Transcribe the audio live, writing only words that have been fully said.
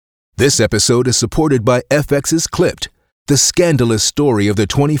This episode is supported by FX's Clipped, the scandalous story of the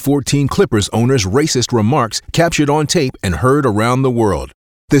 2014 Clippers owner's racist remarks captured on tape and heard around the world.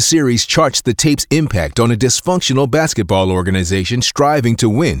 The series charts the tape's impact on a dysfunctional basketball organization striving to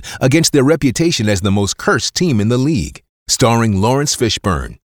win against their reputation as the most cursed team in the league. Starring Lawrence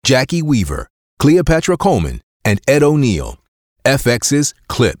Fishburne, Jackie Weaver, Cleopatra Coleman, and Ed O'Neill. FX's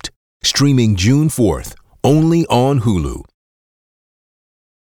Clipped, streaming June 4th, only on Hulu.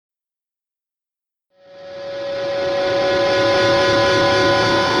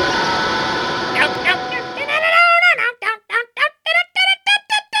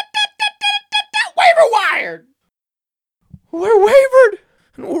 Waiver Wired! We're wavered,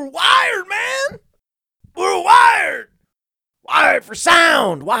 and we're wired, man! We're wired! Wired for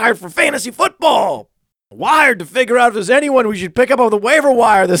sound, wired for fantasy football, wired to figure out if there's anyone we should pick up on the waiver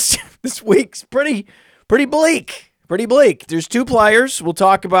wire this week's pretty bleak. Pretty bleak. There's two players we'll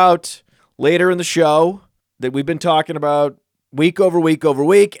talk about later in the show that we've been talking about week over week over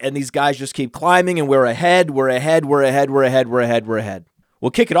week, and these guys just keep climbing, and we're ahead. We'll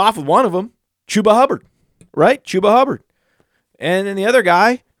kick it off with one of them, Chuba Hubbard, right? Chuba Hubbard. And then the other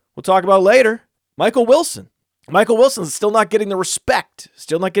guy we'll talk about later, Michael Wilson. Michael Wilson is still not getting the respect.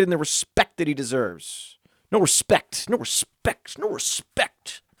 That he deserves. No respect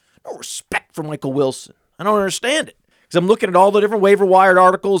for Michael Wilson. I don't understand it. Because I'm looking at all the different waiver wired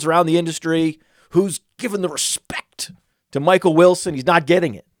articles around the industry. Who's given the respect to Michael Wilson? He's not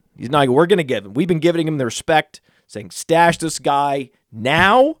getting it. We're going to give him. We've been giving him the respect, saying stash this guy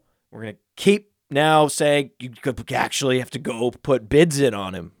now. We're going to keep now saying you actually have to go put bids in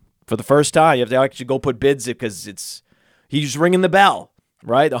on him. For the first time, you have to actually go put bids in because he's ringing the bell,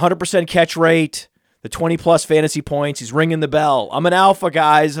 right? The 100% catch rate, the 20-plus fantasy points, he's ringing the bell. I'm an alpha,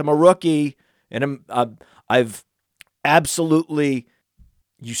 guys. I'm a rookie, and I've absolutely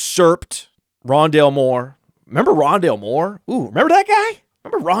usurped Rondale Moore. Remember Rondale Moore? Ooh, remember that guy?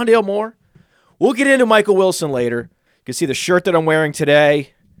 Remember Rondale Moore? We'll get into Michael Wilson later. You can see the shirt that I'm wearing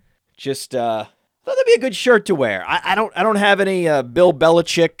today. Just thought that'd be a good shirt to wear. I don't have any Bill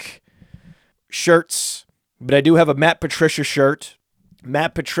Belichick shirts, but I do have a Matt Patricia shirt.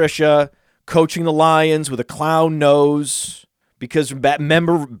 Matt Patricia coaching the Lions with a clown nose because Matt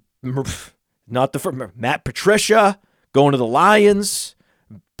Patricia going to the Lions,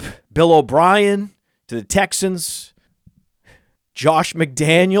 Bill O'Brien to the Texans, Josh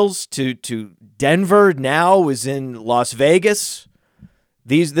McDaniels to Denver, now is in Las Vegas.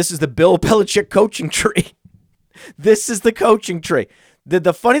 This is the Bill Belichick coaching tree. This is the coaching tree.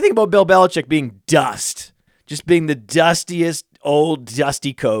 The funny thing about Bill Belichick being just being the dustiest, old,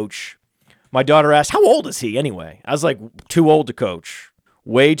 dusty coach. My daughter asked, how old is he anyway? I was like, too old to coach.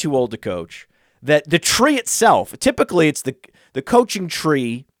 Way too old to coach. That the tree itself, typically it's the coaching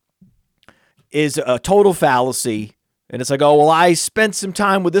tree is a total fallacy. And it's like, oh, well, I spent some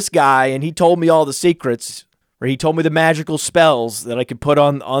time with this guy and he told me all the secrets, or he told me the magical spells that I could put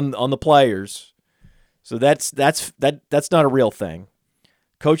on the players. So that's not a real thing.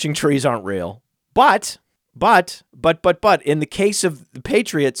 Coaching trees aren't real. But in the case of the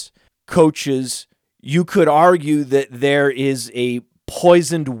Patriots coaches, you could argue that there is a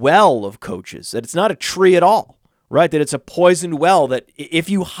poisoned well of coaches, that it's not a tree at all, right? That it's a poisoned well, that if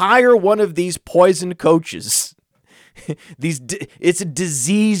you hire one of these poisoned coaches, it's a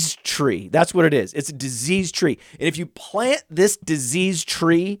disease tree. That's what it is. It's a disease tree. And if you plant this disease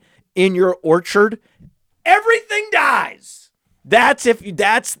tree in your orchard, everything dies. That's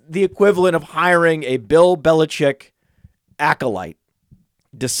the equivalent of hiring a Bill Belichick acolyte,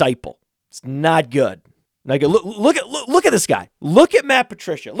 disciple. It's not good. Not good. Look at this guy. Look at Matt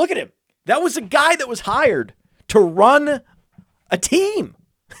Patricia. Look at him. That was a guy that was hired to run a team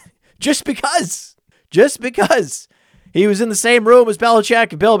just because he was in the same room as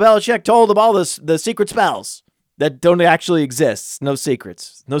Belichick, and Bill Belichick told him all the secret spells that don't actually exist. No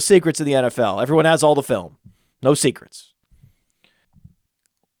secrets. No secrets in the NFL. Everyone has all the film. No secrets.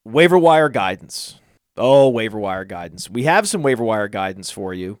 Waiver wire guidance. Oh, waiver wire guidance. We have some waiver wire guidance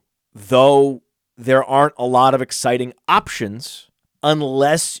for you, though there aren't a lot of exciting options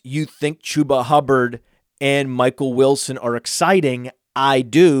unless you think Chuba Hubbard and Michael Wilson are exciting. I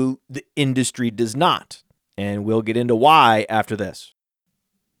do. The industry does not. And we'll get into why after this.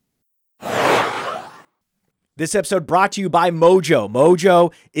 This episode brought to you by Mojo.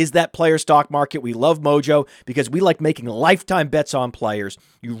 Mojo is that player stock market. We love Mojo because we like making lifetime bets on players.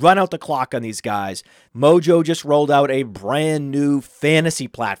 You run out the clock on these guys. Mojo just rolled out a brand new fantasy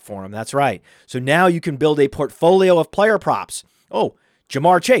platform. That's right. So now you can build a portfolio of player props. Oh,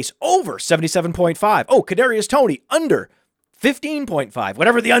 Jamar Chase, over 77.5. Oh, Kadarius Toney, under 15.5,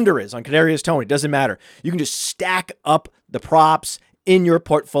 whatever the under is on Kadarius Toney, doesn't matter. You can just stack up the props in your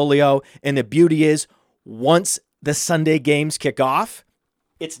portfolio. And the beauty is, once the Sunday games kick off,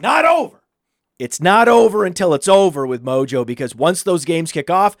 it's not over. It's not over until it's over with Mojo, because once those games kick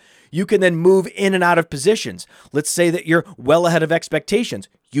off, you can then move in and out of positions. Let's say that you're well ahead of expectations.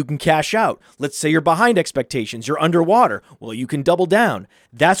 You can cash out. Let's say you're behind expectations. You're underwater. Well, you can double down.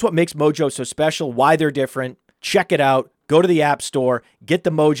 That's what makes Mojo so special, why they're different. Check it out. Go to the App Store, get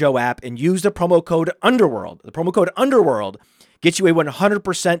the Mojo app, and use the promo code Underworld. The promo code Underworld gets you a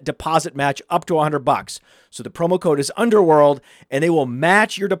 100% deposit match up to $100. So the promo code is Underworld, and they will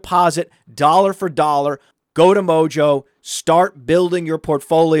match your deposit dollar for dollar. Go to Mojo, start building your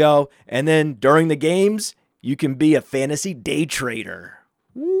portfolio, and then during the games, you can be a fantasy day trader.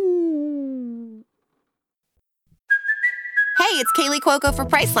 Woo. Hey, it's Kaylee Cuoco for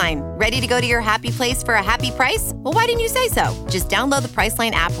Priceline. Ready to go to your happy place for a happy price? Well, why didn't you say so? Just download the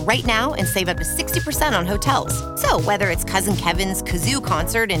Priceline app right now and save up to 60% on hotels. So whether it's Cousin Kevin's Kazoo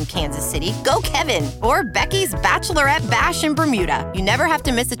Concert in Kansas City, go Kevin, or Becky's Bachelorette Bash in Bermuda, you never have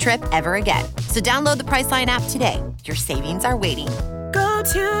to miss a trip ever again. So download the Priceline app today. Your savings are waiting. Go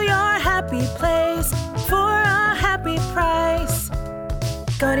to your happy place for a happy price.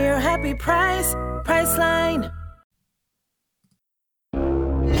 Go to your happy price, Priceline.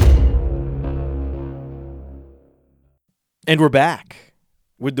 And we're back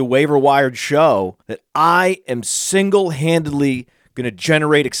with the Waiver Wired show that I am single-handedly going to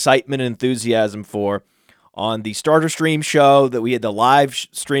generate excitement and enthusiasm for on the Starter Stream show that we had, the live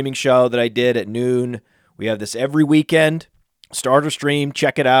streaming show that I did at noon. We have this every weekend. Starter Stream,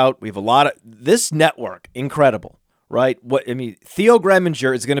 check it out. We have a lot of this network, incredible, right? Theo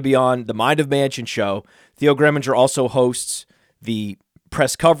Greminger is going to be on the Mind of Mansion show. Theo Greminger also hosts the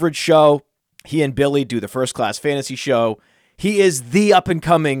press coverage show. He and Billy do the First Class Fantasy show. He is the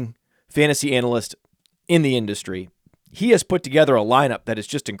up-and-coming fantasy analyst in the industry. He has put together a lineup that is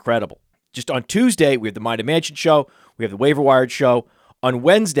just incredible. Just on Tuesday, we have the Mind of Mansion show. We have the Waiver Wired show. On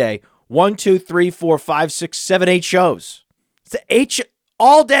Wednesday, 1, 2, 3, 4, 5, 6, 7, 8 shows. It's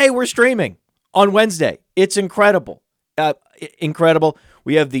all day we're streaming on Wednesday. It's incredible. Incredible.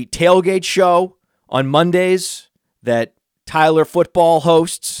 We have the Tailgate show on Mondays that Tyler Football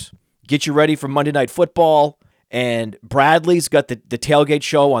hosts. Get you ready for Monday Night Football. And Bradley's got the Tailgate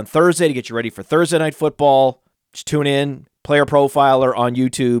show on Thursday to get you ready for Thursday Night Football. Just tune in. Player Profiler on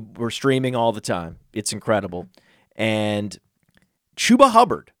YouTube. We're streaming all the time. It's incredible. And Chuba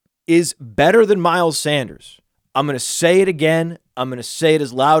Hubbard is better than Miles Sanders. I'm going to say it again. I'm going to say it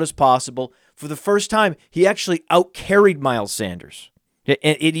as loud as possible. For the first time, he actually out-carried Miles Sanders.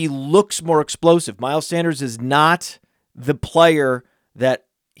 And he looks more explosive. Miles Sanders is not the player that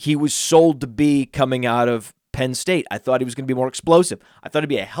he was sold to be coming out of Penn State. I thought he was going to be more explosive. I thought he'd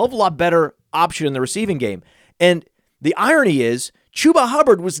be a hell of a lot better option in the receiving game. And the irony is, Chuba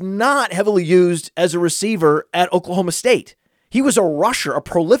Hubbard was not heavily used as a receiver at Oklahoma State. He was a rusher, a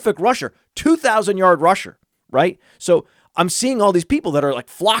prolific rusher, 2,000-yard rusher, right? So I'm seeing all these people that are like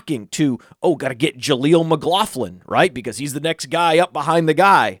flocking to, got to get Jaleel McLaughlin, right? Because he's the next guy up behind the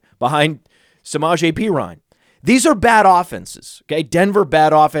guy, behind Samaje Perine. These are bad offenses, okay? Denver,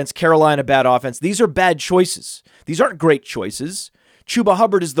 bad offense. Carolina, bad offense. These are bad choices. These aren't great choices. Chuba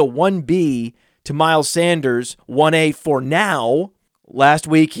Hubbard is the 1B to Miles Sanders, 1A for now. Last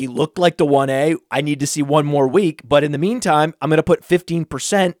week, he looked like the 1A. I need to see one more week. But in the meantime, I'm going to put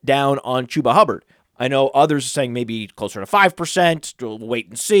 15% down on Chuba Hubbard. I know others are saying maybe closer to 5%. Still wait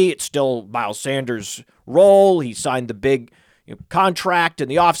and see. It's still Miles Sanders' role. He signed the big contract in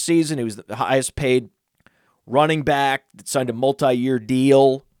the offseason. He was the highest paid running back that signed a multi-year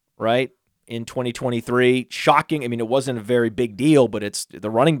deal, right, in 2023. Shocking. I mean, it wasn't a very big deal, but it's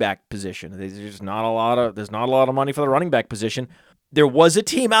the running back position. There's not a lot of money for the running back position. There was a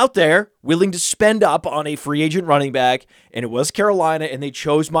team out there willing to spend up on a free agent running back, and it was Carolina, and they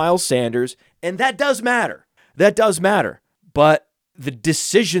chose Miles Sanders, and that does matter. That does matter. But the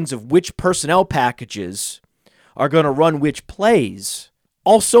decisions of which personnel packages are going to run which plays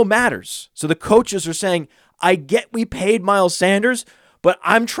also matters. So the coaches are saying, I get we paid Miles Sanders, but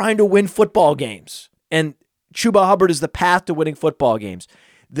I'm trying to win football games. And Chuba Hubbard is the path to winning football games.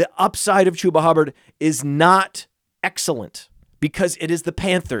 The upside of Chuba Hubbard is not excellent because it is the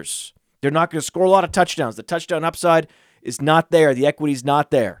Panthers. They're not going to score a lot of touchdowns. The touchdown upside is not there. The equity is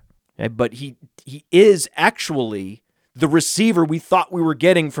not there. Okay? But he is actually the receiver we thought we were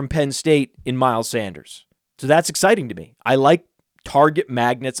getting from Penn State in Miles Sanders. So that's exciting to me. I like target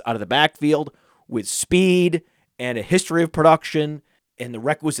magnets out of the backfield with speed and a history of production and the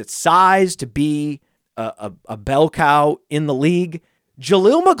requisite size to be a bell cow in the league.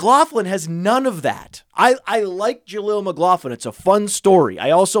 Jaleel McLaughlin has none of that. I like Jaleel McLaughlin. It's a fun story.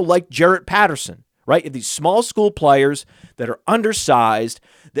 I also like Jarrett Patterson, right? These small school players that are undersized,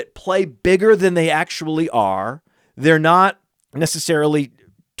 that play bigger than they actually are. They're not necessarily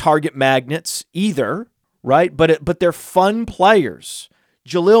target magnets either, right? But they're fun players.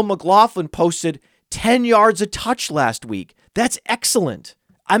 Jaleel McLaughlin posted 10 yards a touch last week. That's excellent.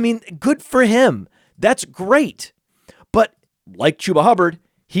 I mean, good for him. That's great. But like Chuba Hubbard,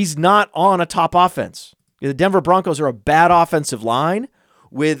 he's not on a top offense. The Denver Broncos are a bad offensive line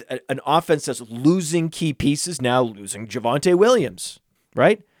with an offense that's losing key pieces, now losing Javonte Williams,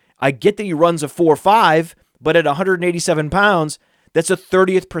 right? I get that he runs a 4.5, but at 187 pounds, that's a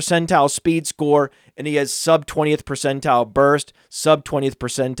 30th percentile speed score, and he has sub 20th percentile burst, sub 20th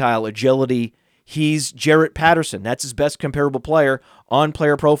percentile agility. He's Jarrett Patterson. That's his best comparable player on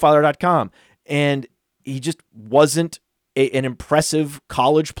playerprofiler.com. And he just wasn't an impressive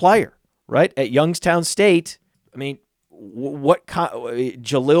college player, right? At Youngstown State, I mean,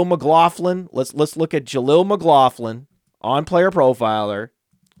 Jaleel McLaughlin, let's look at Jaleel McLaughlin on Player Profiler.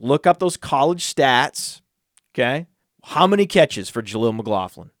 Look up those college stats, okay? How many catches for Jaleel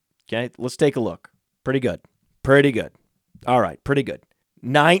McLaughlin? Okay, let's take a look. Pretty good. Pretty good. All right, pretty good.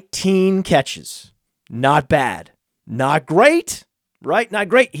 19 catches. Not bad. Not great, right? Not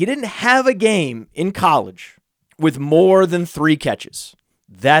great. He didn't have a game in college with more than 3 catches.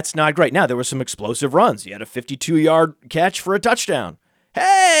 That's not great. Now, there were some explosive runs. He had a 52-yard catch for a touchdown.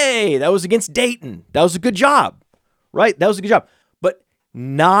 Hey, that was against Dayton. That was a good job, right? That was a good job. But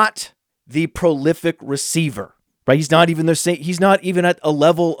not the prolific receiver, right? He's not even at a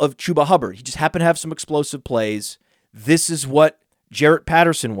level of Chuba Hubbard. He just happened to have some explosive plays. This is what Jarrett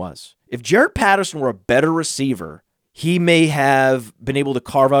Patterson was. If Jarrett Patterson were a better receiver, he may have been able to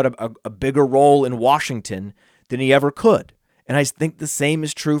carve out a bigger role in Washington than he ever could. And I think the same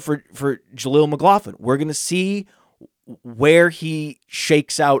is true for Jaleel McLaughlin. We're going to see where he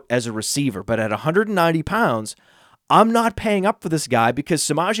shakes out as a receiver. But at 190 pounds, I'm not paying up for this guy because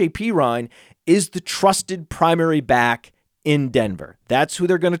Samaje Perine is the trusted primary back in Denver. That's who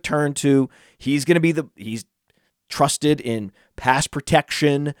they're going to turn to. He's going to be he's trusted in pass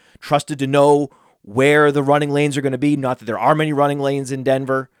protection, trusted to know where the running lanes are going to be. Not that there are many running lanes in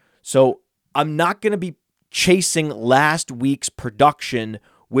Denver. So I'm not going to be chasing last week's production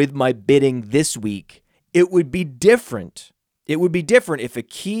with my bidding this week. It would be different. It would be different if a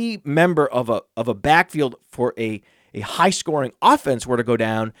key member of a backfield for a high-scoring offense were to go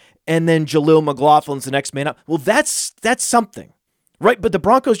down, and then Jaleel McLaughlin's the next man up. Well, that's something, right? But the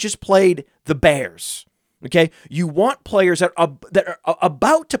Broncos just played the Bears. Okay, you want players that are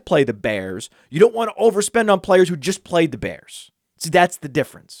about to play the Bears. You don't want to overspend on players who just played the Bears. See, that's the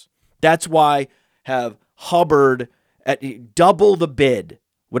difference. That's why have Hubbard at double the bid.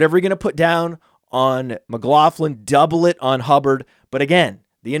 Whatever you're going to put down on McLaughlin, double it on Hubbard. But again,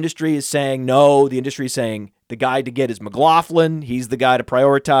 the industry is saying no. The industry is saying the guy to get is McLaughlin. He's the guy to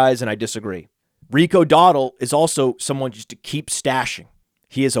prioritize, and I disagree. Rico Dowdle is also someone just to keep stashing.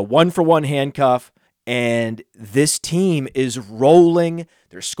 He is a 1-for-1 handcuff, and this team is rolling.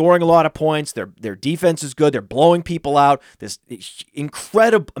 They're scoring a lot of points. Their defense is good. They're blowing people out. This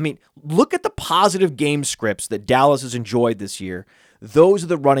incredible. I mean, look at the positive game scripts that Dallas has enjoyed this year. Those are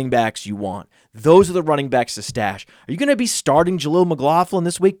the running backs you want. Those are the running backs to stash. Are you going to be starting Jaleel McLaughlin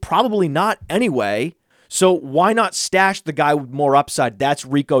this week? Probably not anyway. So why not stash the guy with more upside? That's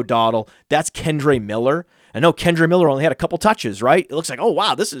Rico Dowdle. That's Kendre Miller. I know Kendre Miller only had a couple touches, right? It looks like, oh,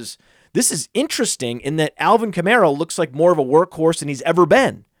 wow, this is interesting in that Alvin Kamara looks like more of a workhorse than he's ever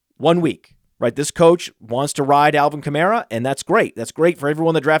been 1 week, right? This coach wants to ride Alvin Kamara, and that's great. That's great for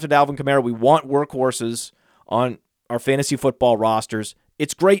everyone that drafted Alvin Kamara. We want workhorses on our fantasy football rosters.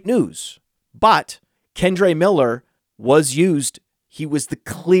 It's great news. But Kendre Miller was used. He was the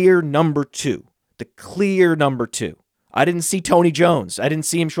clear number 2. The clear number 2. I didn't see Tony Jones. I didn't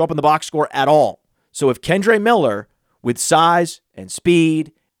see him show up in the box score at all. So if Kendre Miller, with size and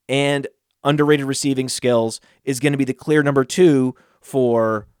speed and underrated receiving skills, is going to be the clear number 2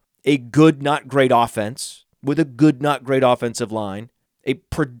 for a good, not great offense, with a good, not great offensive line, a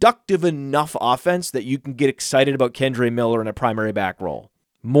productive enough offense that you can get excited about Kendre Miller in a primary back role.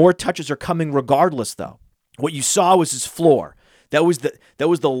 More touches are coming regardless, though. What you saw was his floor. That was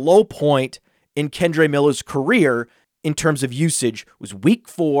the low point in Kendre Miller's career in terms of usage, was week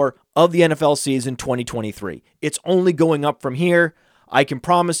 4 of the NFL season 2023. It's only going up from here. I can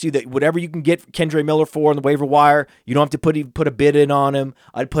promise you that whatever you can get Kendre Miller for on the waiver wire, you don't have to put a bid in on him.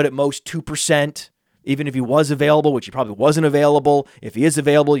 I'd put at most 2%. even if he was available, which he probably wasn't available. If he is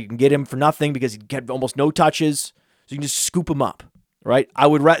available, you can get him for nothing because he'd get almost no touches. So you can just scoop him up, right?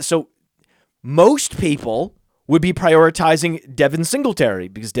 So most people would be prioritizing Devin Singletary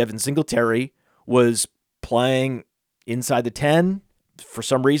because Devin Singletary was playing inside the 10. For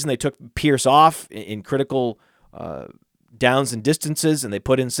some reason, they took Pierce off in critical downs and distances, and they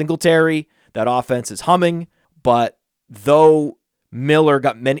put in Singletary. That offense is humming. But though Miller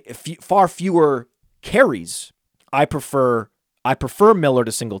got far fewer carries, I prefer Miller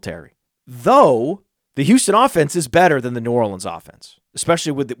to Singletary. Though the Houston offense is better than the New Orleans offense,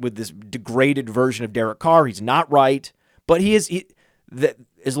 especially with this degraded version of Derek Carr. He's not right, but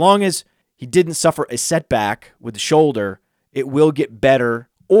as long as he didn't suffer a setback with the shoulder, it will get better.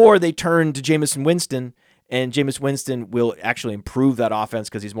 Or they turn to Jameis Winston, and Jameis Winston will actually improve that offense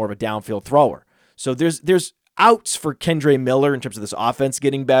because he's more of a downfield thrower. So there's outs for Kendre Miller in terms of this offense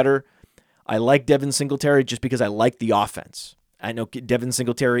getting better. I like Devin Singletary just because I like the offense. I know Devin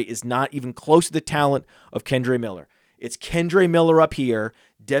Singletary is not even close to the talent of Kendre Miller. It's Kendre Miller up here,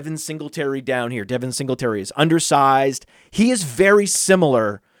 Devin Singletary down here. Devin Singletary is undersized. He is very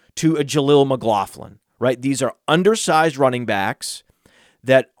similar to a Jaleel McLaughlin, right? These are undersized running backs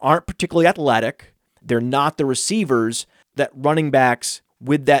that aren't particularly athletic. They're not the receivers that running backs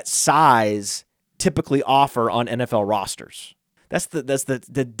with that size typically offer on NFL rosters. That's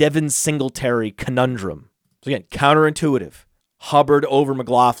the Devin Singletary conundrum. So again, counterintuitive. Hubbard over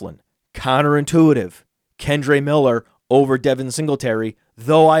McLaughlin. Counterintuitive. Kendre Miller over Devin Singletary,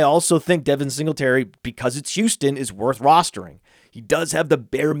 though I also think Devin Singletary, because it's Houston, is worth rostering. He does have the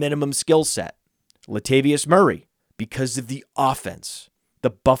bare minimum skill set. Latavius Murray, because of the offense, the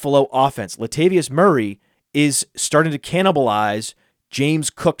Buffalo offense. Latavius Murray is starting to cannibalize James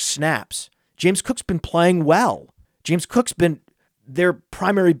Cook's snaps. James Cook's been playing well. James Cook's been their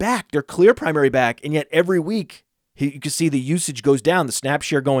primary back, their clear primary back, and yet every week you can see the usage goes down, the snap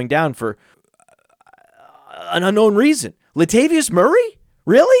share going down for an unknown reason. Latavius Murray?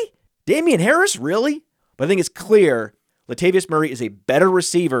 Really? Damian Harris? Really? But I think it's clear Latavius Murray is a better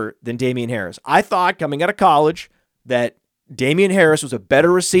receiver than Damian Harris. I thought coming out of college that Damian Harris was a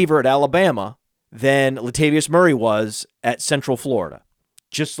better receiver at Alabama than Latavius Murray was at Central Florida.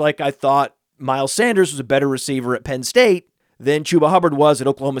 Just like I thought Miles Sanders was a better receiver at Penn State than Chuba Hubbard was at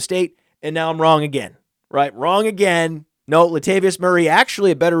Oklahoma State, and now I'm wrong again. Right? Wrong again. No, Latavius Murray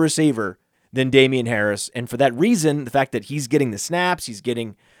actually a better receiver than Damian Harris, and for that reason, the fact that he's getting the snaps,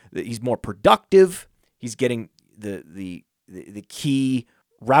 he's more productive, he's getting the key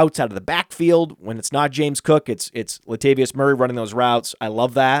routes out of the backfield. When it's not James Cook, it's Latavius Murray running those routes. I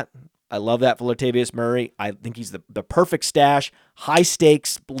love that. I love that for Latavius Murray. I think he's the perfect stash. High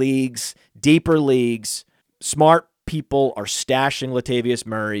stakes leagues, deeper leagues, smart people are stashing Latavius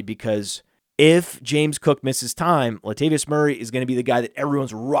Murray because if James Cook misses time, Latavius Murray is going to be the guy that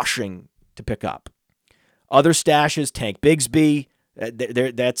everyone's rushing to pick up. Other stashes, Tank Bigsby,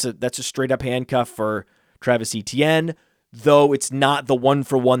 that's a straight up handcuff for Travis Etienne, though it's not the one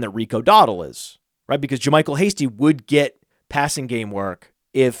for one that Rico Dowdle is, right? Because JaMychal Hasty would get passing game work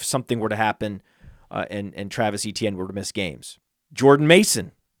if something were to happen and Travis Etienne were to miss games. Jordan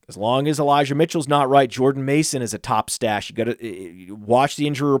Mason, as long as Elijah Mitchell's not right, Jordan Mason is a top stash. You got to watch the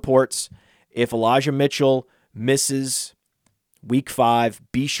injury reports. If Elijah Mitchell misses Week 5,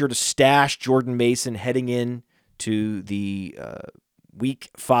 be sure to stash Jordan Mason heading in to the Week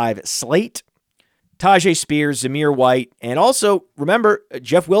 5 slate. Tajay Spears, Zamir White, and also, remember,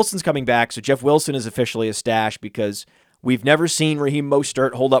 Jeff Wilson's coming back, so Jeff Wilson is officially a stash because we've never seen Raheem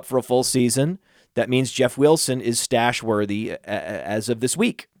Mostert hold up for a full season. That means Jeff Wilson is stash-worthy as of this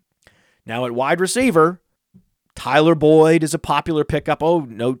week. Now at wide receiver, Tyler Boyd is a popular pickup. Oh,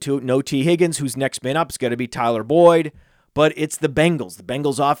 no T. Higgins, who's next man up. It's going to be Tyler Boyd. But it's the Bengals. The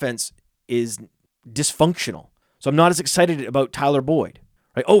Bengals offense is dysfunctional. So I'm not as excited about Tyler Boyd.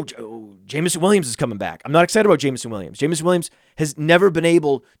 Right? Oh, Jameson Williams is coming back. I'm not excited about Jameson Williams. Jameson Williams has never been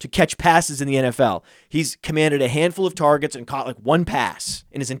able to catch passes in the NFL. He's commanded a handful of targets and caught like one pass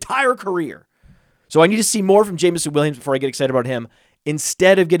in his entire career. So I need to see more from Jameson Williams before I get excited about him.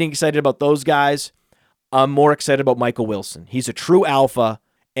 Instead of getting excited about those guys, I'm more excited about Michael Wilson. He's a true alpha,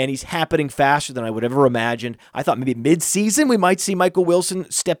 and he's happening faster than I would ever imagined. I thought maybe mid-season we might see Michael Wilson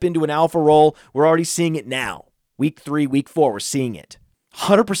step into an alpha role. We're already seeing it now. Week 3, week 4, we're seeing it.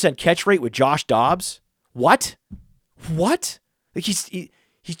 100% catch rate with Josh Dobbs? What? Like he's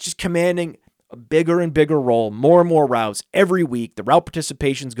just commanding a bigger and bigger role, more and more routes every week. The route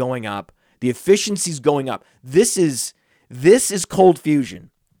participation's going up. The efficiency's going up. This is cold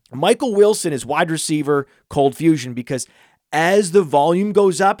fusion. Michael Wilson is wide receiver cold fusion because as the volume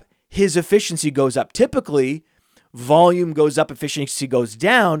goes up, his efficiency goes up. Typically, volume goes up, efficiency goes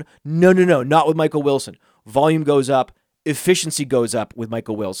down. No, not with Michael Wilson. Volume goes up, efficiency goes up with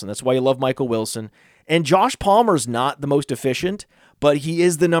Michael Wilson. That's why you love Michael Wilson. And Josh Palmer's not the most efficient, but he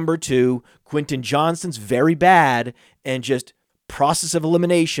is the number 2. Quentin Johnston's very bad, and just process of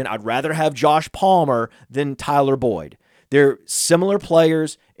elimination, I'd rather have Josh Palmer than Tyler Boyd. They're similar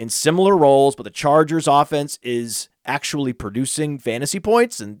players in similar roles, but the Chargers' offense is actually producing fantasy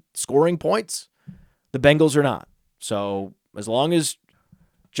points and scoring points. The Bengals are not. So as long as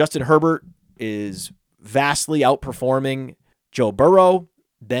Justin Herbert is vastly outperforming Joe Burrow,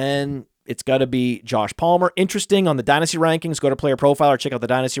 then it's got to be Josh Palmer. Interesting on the Dynasty rankings. Go to Player Profiler, check out the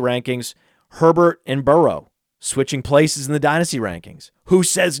Dynasty rankings. Herbert and Burrow switching places in the Dynasty rankings. Who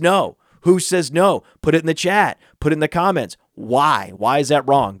says no? Who says no? Put it in the chat. Put it in the comments. Why? Why is that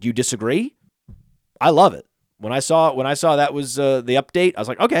wrong? Do you disagree? I love it. When I saw that was the update, I was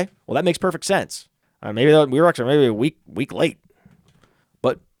like, okay, well, that makes perfect sense. Maybe we were actually maybe a week late.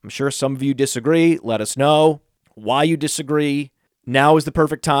 But I'm sure some of you disagree. Let us know why you disagree. Now is the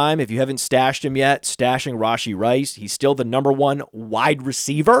perfect time. If you haven't stashed him yet, stashing Rashee Rice. He's still the number 1 wide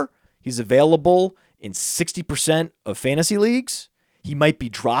receiver. He's available in 60% of fantasy leagues. He might be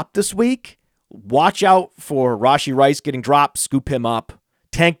dropped this week. Watch out for Rashee Rice getting dropped. Scoop him up.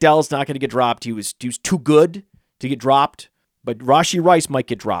 Tank Dell's not going to get dropped. He was too good to get dropped. But Rashee Rice might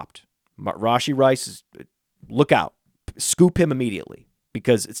get dropped. Rashee Rice, look out. Scoop him immediately.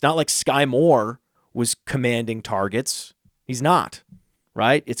 Because it's not like Sky Moore was commanding targets. He's not,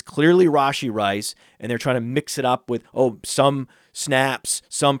 right? It's clearly Rashee Rice, and they're trying to mix it up with, some snaps,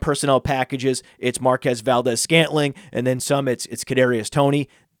 some personnel packages. It's Marquez Valdez-Scantling, and then some it's Kadarius Toney.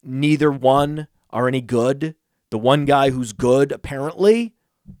 Neither one are any good. The one guy who's good, apparently,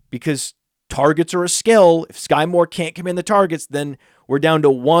 because targets are a skill. If Sky Moore can't command the targets, then we're down to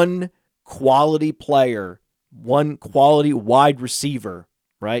one quality player, one quality wide receiver,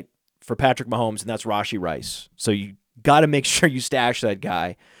 right, for Patrick Mahomes, and that's Rashee Rice. So you got to make sure you stash that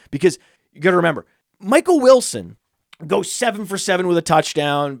guy, because you got to remember, Michael Wilson goes 7 for 7 with a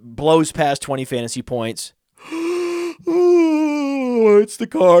touchdown, blows past 20 fantasy points. It's the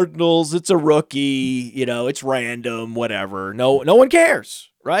Cardinals. It's a rookie. It's random, whatever. No one cares,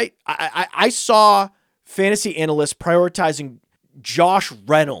 right? I saw fantasy analysts prioritizing Josh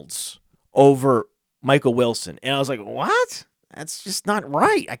Reynolds over Michael Wilson. And I was like, what? That's just not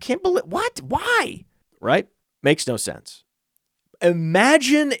right. I can't believe, what? Why? Right? Makes no sense.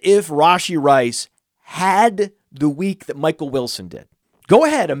 Imagine if Rashee Rice had the week that Michael Wilson did. Go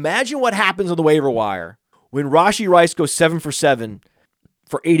ahead. Imagine what happens on the waiver wire when Rashee Rice goes 7 for 7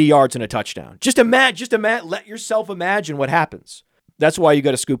 for 80 yards and a touchdown. Just imagine, let yourself imagine what happens. That's why you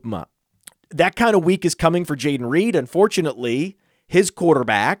got to scoop him up. That kind of week is coming for Jaden Reed. Unfortunately, his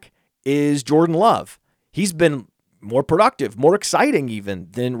quarterback is Jordan Love. He's been more productive, more exciting even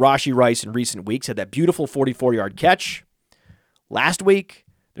than Rashee Rice in recent weeks. Had that beautiful 44-yard catch last week.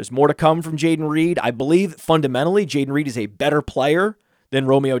 There's more to come from Jaden Reed. I believe fundamentally Jaden Reed is a better player than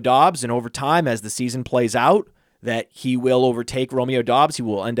Romeo Doubs, and over time, as the season plays out, that he will overtake Romeo Doubs. He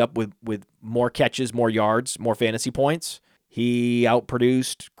will end up with more catches, more yards, more fantasy points. He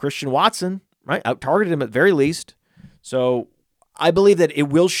outproduced Christian Watson, right? Out-targeted him at very least. So I believe that it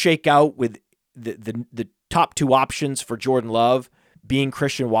will shake out with the top 2 options for Jordan Love being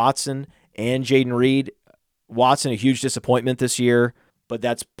Christian Watson and Jaden Reed. Watson, a huge disappointment this year, but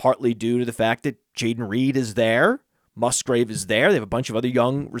that's partly due to the fact that Jaden Reed is there. Musgrave is there. They have a bunch of other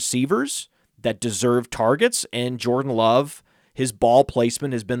young receivers that deserve targets, and Jordan Love, his ball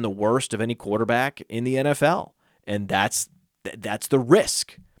placement has been the worst of any quarterback in the NFL, and that's the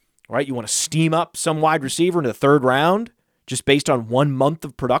risk, right? You want to steam up some wide receiver in the 3rd round just based on 1 month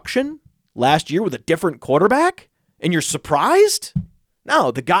of production last year with a different quarterback, and you're surprised?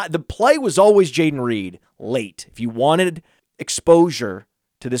 No, the play was always Jaden Reed late. If you wanted exposure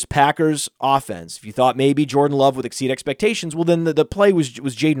to this Packers offense, if you thought maybe Jordan Love would exceed expectations, well, then the play was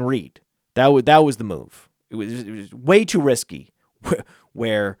Jaden Reed. That was the move. It was way too risky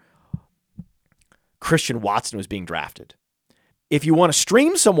where Christian Watson was being drafted. If you want to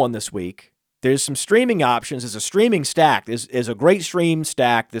stream someone this week, there's some streaming options. There's a streaming stack. There's a great stream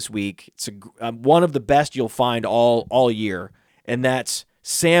stack this week. It's one of the best you'll find all year, and that's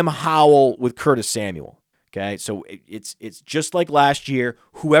Sam Howell with Curtis Samuel. Okay, so it's just like last year.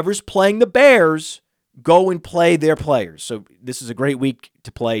 Whoever's playing the Bears, go and play their players. So this is a great week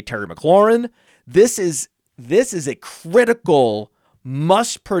to play Terry McLaurin. This is a critical,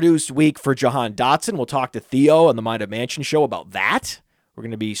 must-produce week for Jahan Dotson. We'll talk to Theo on the Mind of Mansion show about that. We're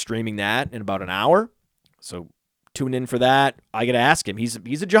going to be streaming that in about an hour. So tune in for that. I got to ask him. He's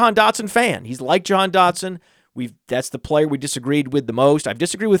a Jahan Dotson fan. He's like Jahan Dotson. That's the player we disagreed with the most. I've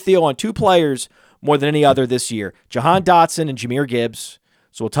disagreed with Theo on 2 players more than any other this year, Jahan Dotson and Jahmyr Gibbs.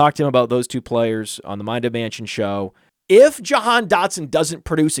 So we'll talk to him about those 2 players on the Mind of Mansion show. If Jahan Dotson doesn't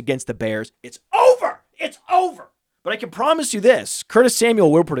produce against the Bears, it's over. It's over. But I can promise you this, Curtis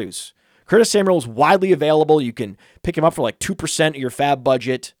Samuel will produce. Curtis Samuel is widely available. You can pick him up for like 2% of your fab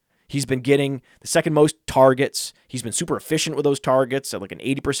budget. He's been getting the second most targets. He's been super efficient with those targets at like an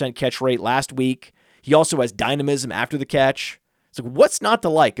 80% catch rate last week. He also has dynamism after the catch. It's like, what's not to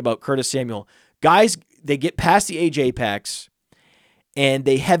like about Curtis Samuel? Guys, they get past the age apex, and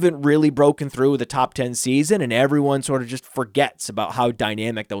they haven't really broken through the top 10 season, and everyone sort of just forgets about how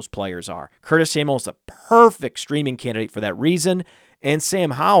dynamic those players are. Curtis Samuel is a perfect streaming candidate for that reason, and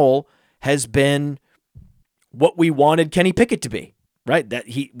Sam Howell has been what we wanted Kenny Pickett to be, right?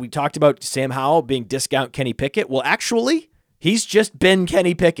 We talked about Sam Howell being discount Kenny Pickett. Well, actually, he's just been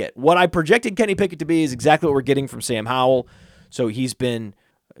Kenny Pickett. What I projected Kenny Pickett to be is exactly what we're getting from Sam Howell. So he's been,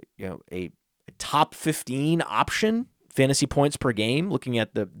 a top 15 option, fantasy points per game, looking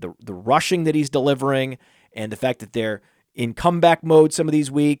at the rushing that he's delivering and the fact that they're in comeback mode some of these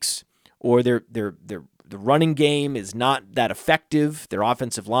weeks, or the running game is not that effective. Their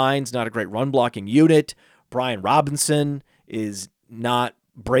offensive line's not a great run blocking unit. Brian Robinson is not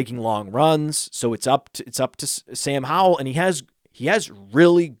breaking long runs, so it's up to Sam Howell, and he has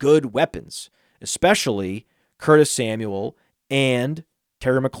really good weapons, especially Curtis Samuel and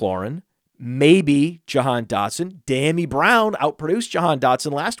Terry McLaurin. Maybe Jahan Dotson. Dammy Brown outproduced Jahan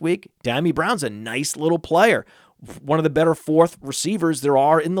Dotson last week. Dammy Brown's a nice little player. One of the better 4th receivers there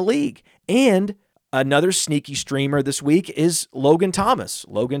are in the league. And another sneaky streamer this week is Logan Thomas.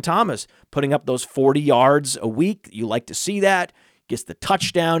 Logan Thomas putting up those 40 yards a week. You like to see that. Gets the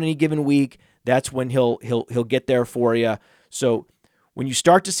touchdown any given week. That's when he'll get there for you. So when you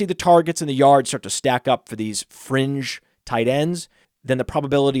start to see the targets and the yards start to stack up for these fringe tight ends, then the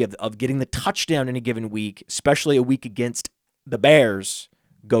probability of getting the touchdown in a given week, especially a week against the Bears,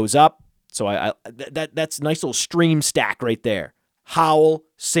 goes up. So that's a nice little stream stack right there. Howell,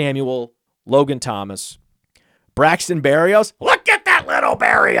 Samuel, Logan Thomas, Braxton Berrios. Look at that little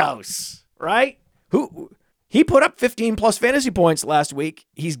Berrios, right? He put up 15 plus fantasy points last week.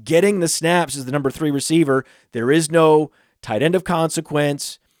 He's getting the snaps as the number 3 receiver. There is no tight end of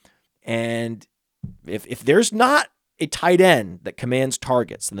consequence. And if there's not a tight end that commands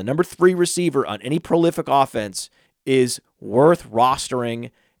targets, and the number 3 receiver on any prolific offense is worth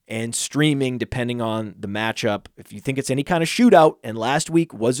rostering and streaming depending on the matchup. If you think it's any kind of shootout, and last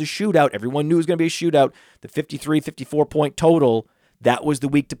week was a shootout, everyone knew it was going to be a shootout, the 53, 54 point total, that was the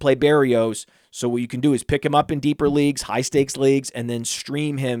week to play Berrios. So what you can do is pick him up in deeper leagues, high stakes leagues, and then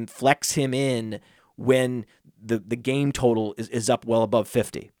stream him, flex him in when the game total is up well above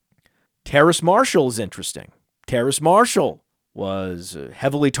 50. Terrace Marshall is interesting. Terrace Marshall was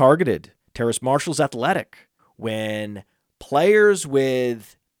heavily targeted. Terrace Marshall's athletic. When players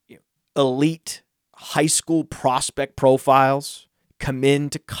with elite high school prospect profiles come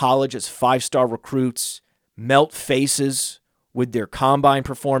into college as 5-star recruits, melt faces with their combine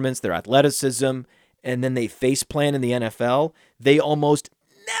performance, their athleticism, and then they face plan in the NFL, they almost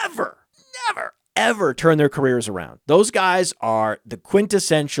never, ever turn their careers around. Those guys are the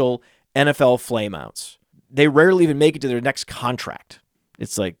quintessential NFL flameouts. They rarely even make it to their next contract.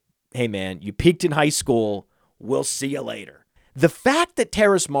 It's like, hey man, you peaked in high school, we'll see you later. The fact that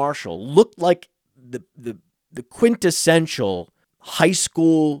Terrace Marshall looked like the quintessential high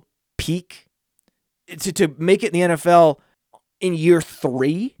school peak to make it in the NFL in year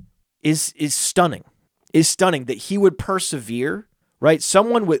 3 is stunning. Is stunning that he would persevere, right?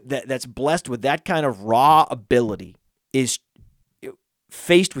 Someone with that's blessed with that kind of raw ability is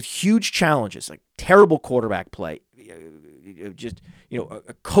faced with huge challenges, like terrible quarterback play, just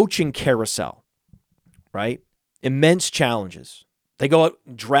a coaching carousel, right? Immense challenges. They go out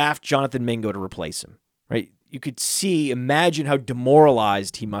and draft Jonathan Mingo to replace him, right? You could imagine how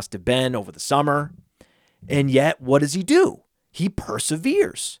demoralized he must have been over the summer. And yet, what does he do? He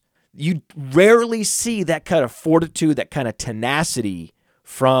perseveres. You rarely see that kind of fortitude, that kind of tenacity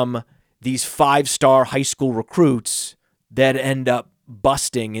from these 5-star high school recruits that end up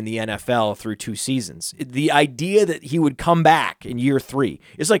busting in the NFL through 2 seasons. The idea that he would come back in year 3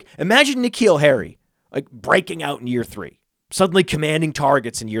 is like, imagine N'Keal Harry, like breaking out in year 3, suddenly commanding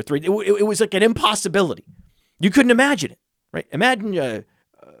targets in year 3. It was like an impossibility. You couldn't imagine it, right? Imagine a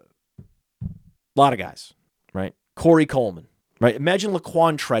lot of guys, right? Corey Coleman, right? Imagine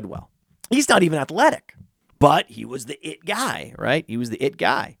Laquan Treadwell. He's not even athletic, but he was the it guy, right? He was the it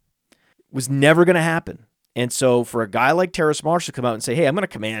guy. It was never going to happen. And so for a guy like Terrace Marshall to come out and say, hey, I'm going to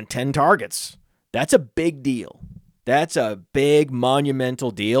command 10 targets, that's a big deal. That's a big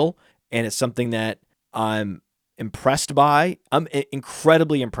monumental deal. And it's something that I'm impressed by. I'm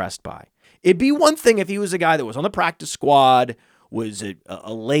incredibly impressed by. It'd be one thing if he was a guy that was on the practice squad, was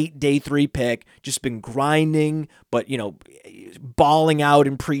a late day 3 pick, just been grinding, but, balling out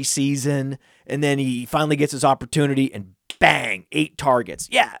in preseason. And then he finally gets his opportunity and bang, 8 targets.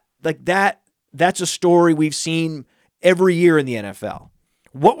 Yeah, like that's a story we've seen every year in the NFL.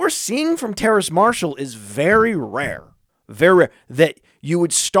 What we're seeing from Terrace Marshall is very rare. Very rare. That you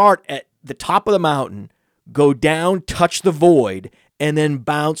would start at the top of the mountain, go down, touch the void, and then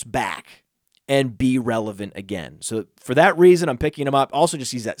bounce back and be relevant again. So for that reason, I'm picking him up. Also,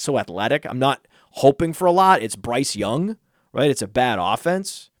 just he's so athletic. I'm not hoping for a lot. It's Bryce Young, right? It's a bad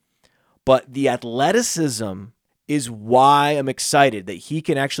offense. But the athleticism is why I'm excited that he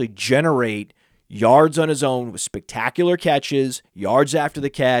can actually generate yards on his own with spectacular catches, yards after the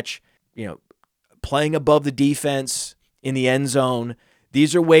catch, playing above the defense in the end zone.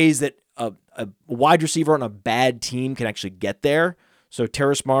 These are ways that a wide receiver on a bad team can actually get there. So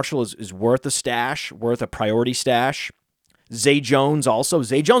Terrace Marshall is worth a stash, worth a priority stash. Zay Jones also.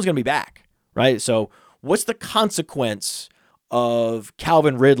 Zay Jones is going to be back, right? So what's the consequence of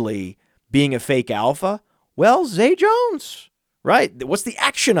Calvin Ridley being a fake alpha? Well, Zay Jones, right? What's the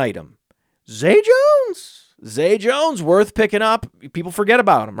action item? Zay Jones. Zay Jones, worth picking up. People forget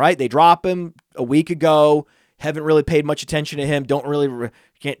about him, right? They drop him a week ago. Haven't really paid much attention to him.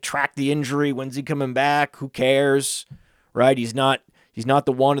 Can't track the injury. When's he coming back? Who cares, right? He's not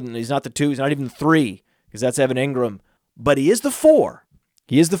the 1 and he's not the 2. He's not even the 3 because that's Evan Ingram. But he is the 4.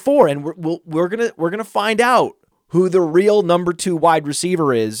 He is the 4, and we're gonna find out who the real number 2 wide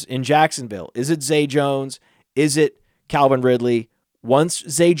receiver is in Jacksonville. Is it Zay Jones? Is it Calvin Ridley? Once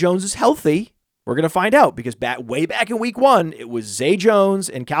Zay Jones is healthy, we're going to find out because way back in week 1, it was Zay Jones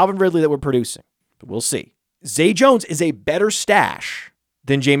and Calvin Ridley that were producing. But we'll see. Zay Jones is a better stash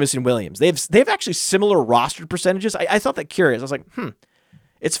than Jameson Williams. They have actually similar rostered percentages. I thought that curious. I was like,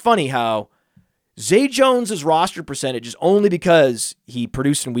 It's funny how Zay Jones' roster percentage is only because he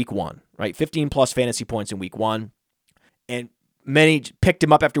produced in week 1, right? 15 plus fantasy points in week 1. And many picked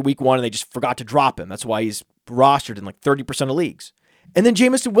him up after week 1 and they just forgot to drop him. That's why he's rostered in like 30% of leagues. And then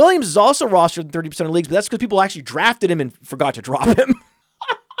Jameson Williams is also rostered in 30% of leagues, but that's because people actually drafted him and forgot to drop him.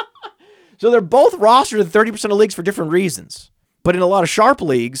 So they're both rostered in 30% of leagues for different reasons. But in a lot of sharp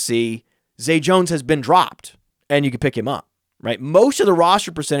leagues, see, Zay Jones has been dropped and you can pick him up, right? Most of the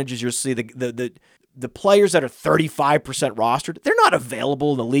roster percentages you'll see, the players that are 35% rostered, they're not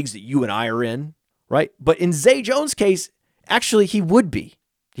available in the leagues that you and I are in, right? But in Zay Jones' case, actually he would be.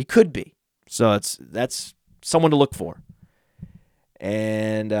 He could be. So that's someone to look for.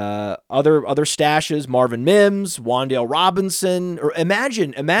 And other stashes, Marvin Mims, Wan'Dale Robinson, or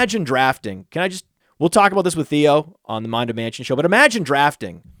imagine drafting. We'll talk about this with Theo on the Mind of Mansion show, but imagine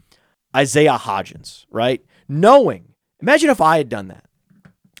drafting Isaiah Hodgins, right? Imagine if I had done that.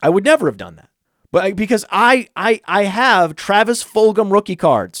 I would never have done that. But because I have Travis Fulgham rookie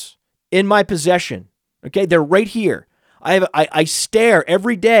cards in my possession. Okay, they're right here. I stare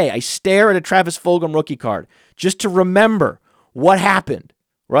every day. I stare at a Travis Fulgham rookie card just to remember what happened,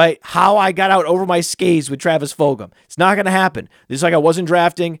 right? How I got out over my skis with Travis Fulgham. It's not going to happen. This is like I wasn't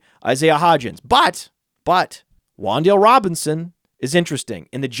drafting Isaiah Hodgins. But Wan'Dale Robinson is interesting.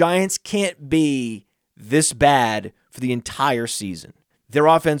 And the Giants can't be this bad for the entire season. Their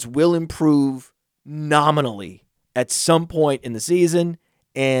offense will improve nominally at some point in the season.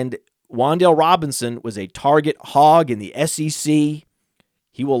 And Wan'Dale Robinson was a target hog in the SEC.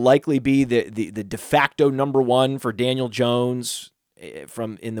 He will likely be the de facto number 1 for Daniel Jones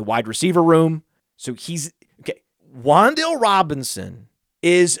in the wide receiver room. So Wan'Dale Robinson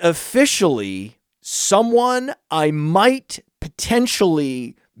is officially someone I might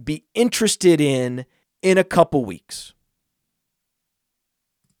potentially be interested in a couple weeks.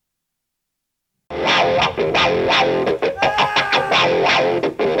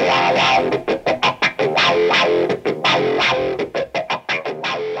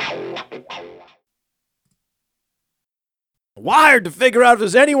 Wired to figure out if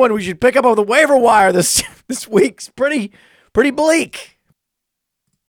there's anyone we should pick up on the waiver wire this week's pretty bleak.